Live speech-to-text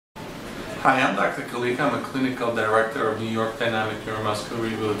Hi, I'm Dr. Kalika. I'm a clinical director of New York Dynamic Neuromuscular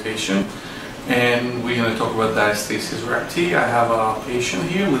Rehabilitation, and we're going to talk about diastasis recti. I have a patient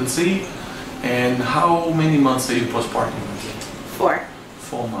here, Lindsay, and how many months are you postpartum, Lindsay? 4.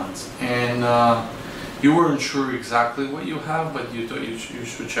 4 months. And you weren't sure exactly what you have, but you thought you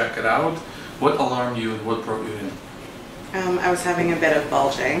should check it out. What alarmed you and what brought you in? I was having a bit of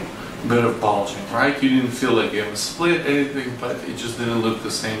bulging. Bit of bulging, right? You didn't feel like it was split, anything, but it just didn't look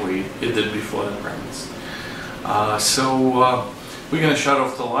the same way it did before the pregnancy. We're going to shut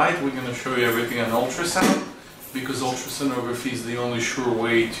off the light. We're going to show you everything on ultrasound, because ultrasonography is the only sure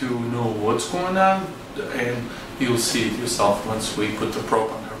way to know what's going on, and you'll see it yourself once we put the probe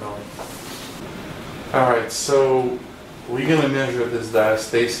on her belly. Alright, so we're going to measure this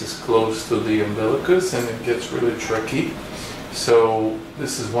diastasis close to the umbilicus, and it gets really tricky. So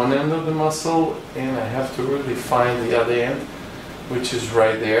this is one end of the muscle, and I have to really find the other end, which is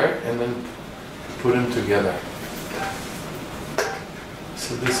right there, and then put them together.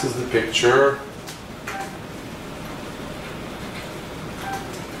 So this is the picture.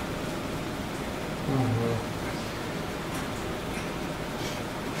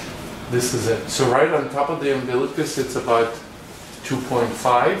 This is it. So right on top of the umbilicus, it's about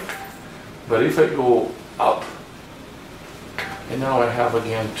 2.5, but if I go up, and now I have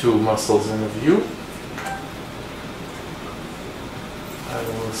again 2 muscles in the view. I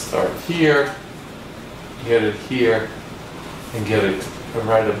will start here, get it here, and get it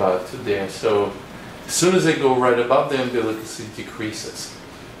right about to there. So as soon as I go right above the umbilicus, it decreases.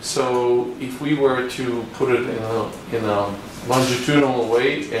 So if we were to put it in a longitudinal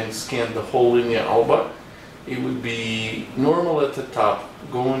way and scan the whole linea alba, it would be normal at the top,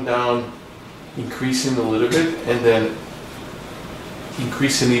 going down, increasing a little bit, and then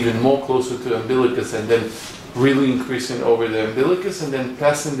increasing even more closer to the umbilicus, and then really increasing over the umbilicus, and then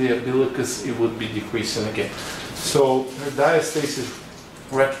passing the umbilicus, it would be decreasing again. So her diastasis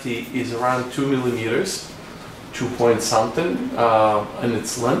recti is around 2 millimeters, 2 point something in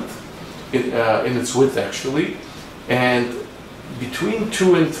its length, in its width actually, and between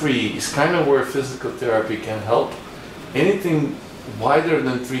 2 and 3 is kind of where physical therapy can help. Anything wider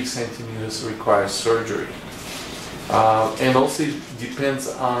than 3 centimeters requires surgery. And also it depends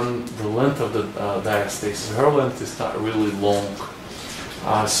on the length of the diastasis. Her length is not really long.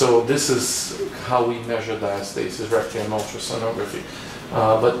 So this is how we measure diastasis recti on ultrasonography.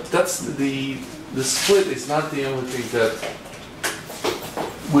 But that's the split is not the only thing that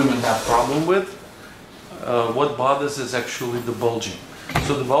women have problem with. What bothers is actually the bulging.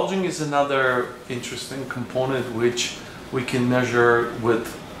 So the bulging is another interesting component which we can measure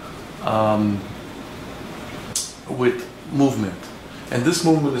with movement, and this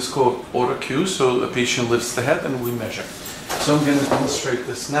movement is called auto-cue. So the patient lifts the head and we measure. So I'm going to demonstrate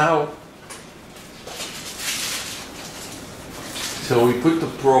this now. So we put the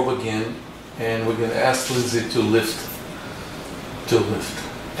probe again, and we're going to ask Lindsay to lift,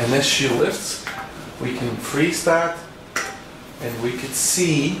 and as she lifts, we can freeze that, and we can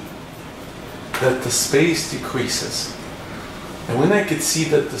see that the space decreases. And when I could see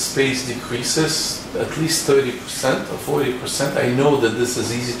that the space decreases at least 30% or 40%, I know that this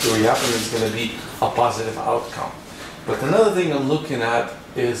is easy to rehab and it's going to be a positive outcome. But another thing I'm looking at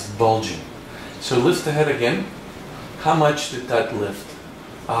is bulging. So lift the head again. How much did that lift?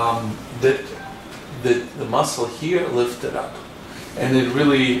 Did the muscle here lift it up? And it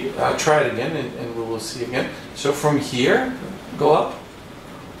really, try it again and we will see again. So from here, go up,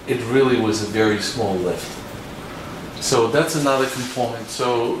 it really was a very small lift. So that's another component.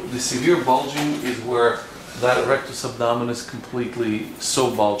 So the severe bulging is where that rectus abdominis completely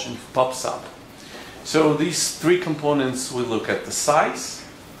so bulging, pops up. So these 3 components, we look at the size,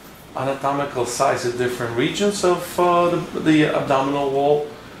 anatomical size of different regions of the abdominal wall.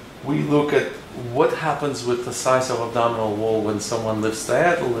 We look at what happens with the size of abdominal wall when someone lifts the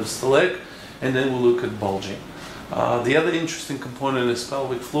head or lifts the leg, and then we look at bulging. The other interesting component is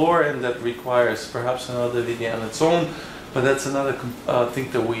pelvic floor, and that requires perhaps another video on its own, but that's another thing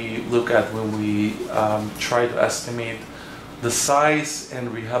that we look at when we try to estimate the size and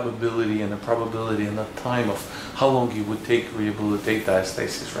rehabability and the probability and the time of how long it would take to rehabilitate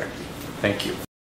diastasis recti. Thank you.